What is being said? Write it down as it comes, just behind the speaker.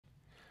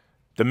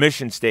The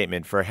mission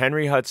statement for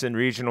Henry Hudson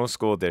Regional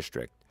School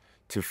District: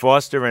 to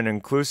foster an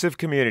inclusive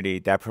community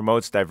that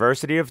promotes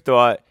diversity of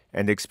thought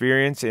and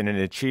experience in an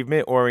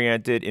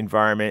achievement-oriented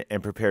environment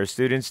and prepares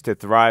students to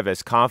thrive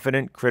as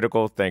confident,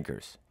 critical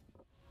thinkers.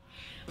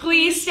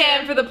 Please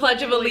stand for the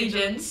Pledge of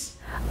Allegiance.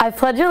 I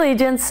pledge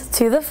allegiance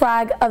to the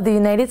flag of the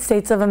United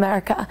States of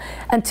America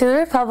and to the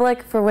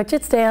republic for which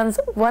it stands,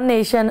 one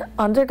nation,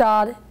 under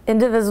God,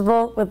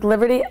 indivisible, with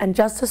liberty and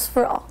justice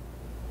for all.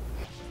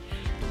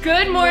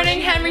 Good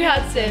morning, Henry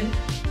Hudson.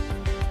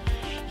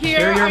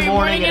 Here are your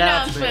morning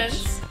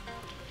announcements.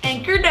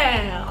 Anchor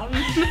down.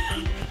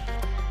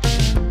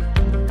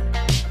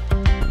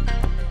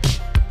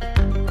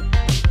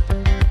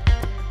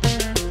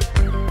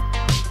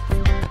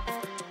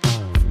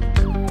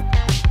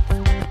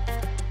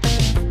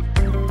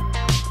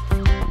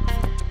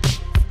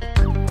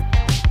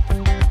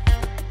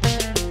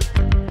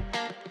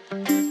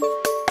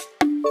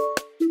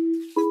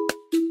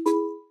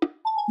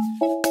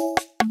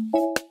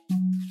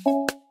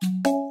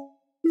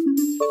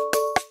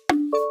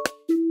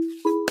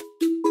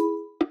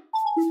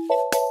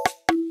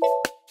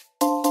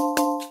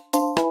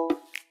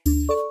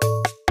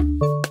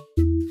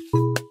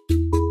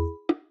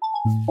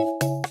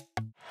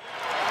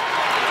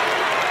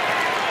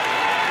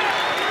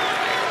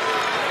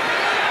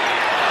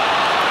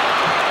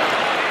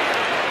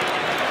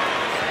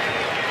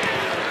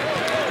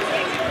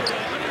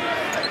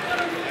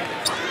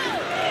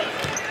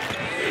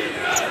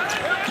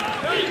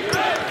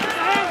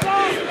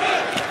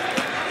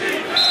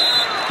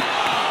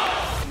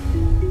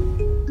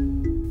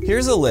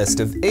 Here's a list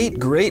of 8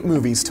 great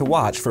movies to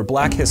watch for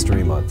Black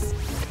History Month.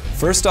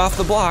 First off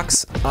the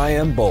blocks, I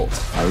Am Bolt.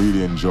 I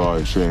really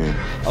enjoy Shane.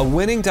 A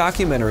winning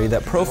documentary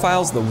that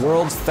profiles the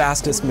world's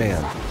fastest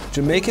man,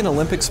 Jamaican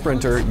Olympic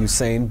sprinter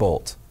Usain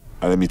Bolt.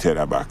 Let me take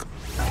that back.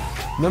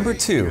 Number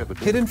 2,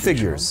 Hidden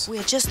Figures.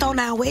 We're just on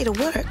our way to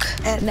work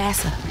at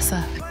NASA,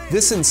 sir.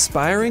 This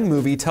inspiring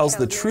movie tells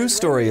the true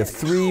story of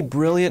 3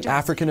 brilliant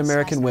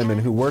African-American women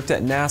who worked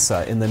at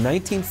NASA in the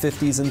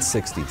 1950s and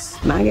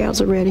 60s. My gals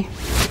are ready.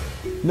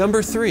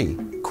 Number 3,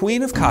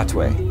 Queen of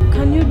Katwe.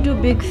 Can you do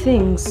big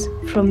things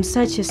from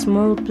such a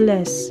small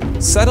place?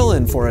 Settle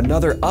in for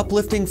another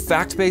uplifting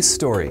fact-based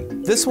story.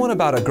 This one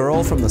about a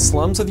girl from the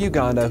slums of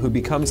Uganda who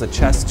becomes a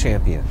chess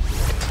champion.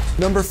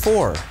 Number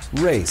 4,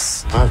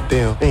 Race. Out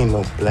there ain't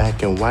no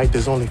black and white,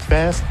 there's only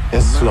fast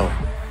and slow.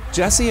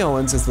 Jesse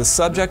Owens is the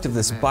subject of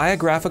this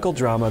biographical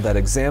drama that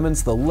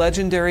examines the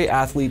legendary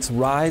athlete's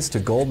rise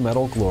to gold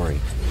medal glory.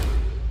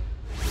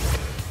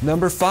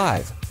 Number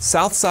 5,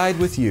 South Side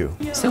with You.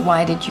 So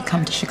why did you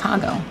come to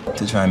Chicago?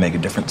 To try and make a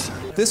difference.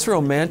 This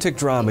romantic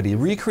dramedy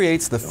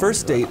recreates the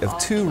first date of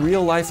 2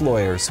 real-life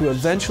lawyers who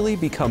eventually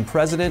become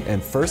President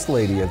and First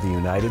Lady of the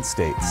United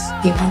States.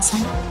 You want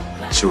some?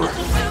 Sure.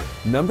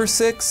 Number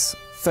 6,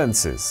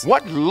 Fences.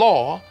 What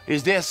law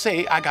is there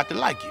say I got to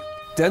like you?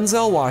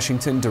 Denzel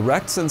Washington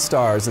directs and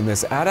stars in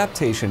this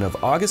adaptation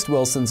of August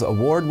Wilson's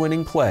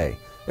award-winning play,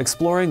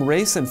 exploring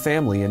race and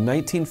family in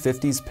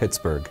 1950s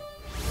Pittsburgh.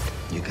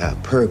 You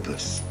got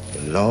purpose.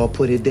 The law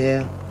put it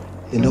there,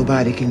 and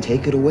nobody can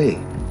take it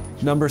away.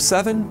 Number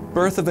 7,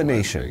 Birth of a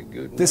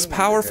Nation. This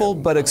powerful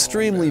but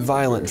extremely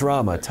violent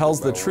drama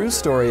tells the true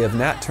story of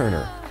Nat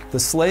Turner, the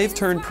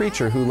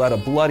slave-turned-preacher who led a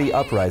bloody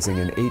uprising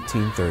in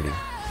 1830.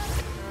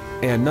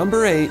 And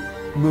number 8,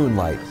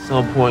 Moonlight. At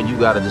some point, you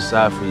gotta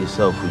decide for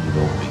yourself who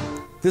you're gonna be.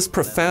 This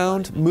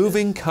profound,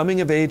 moving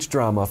coming-of-age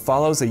drama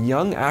follows a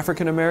young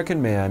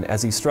African-American man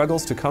as he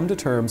struggles to come to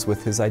terms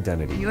with his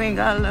identity. You ain't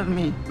gotta love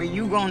me, but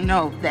you gonna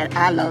know that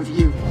I love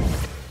you.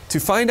 To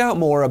find out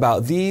more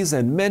about these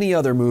and many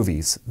other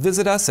movies,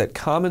 visit us at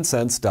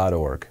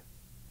commonsense.org.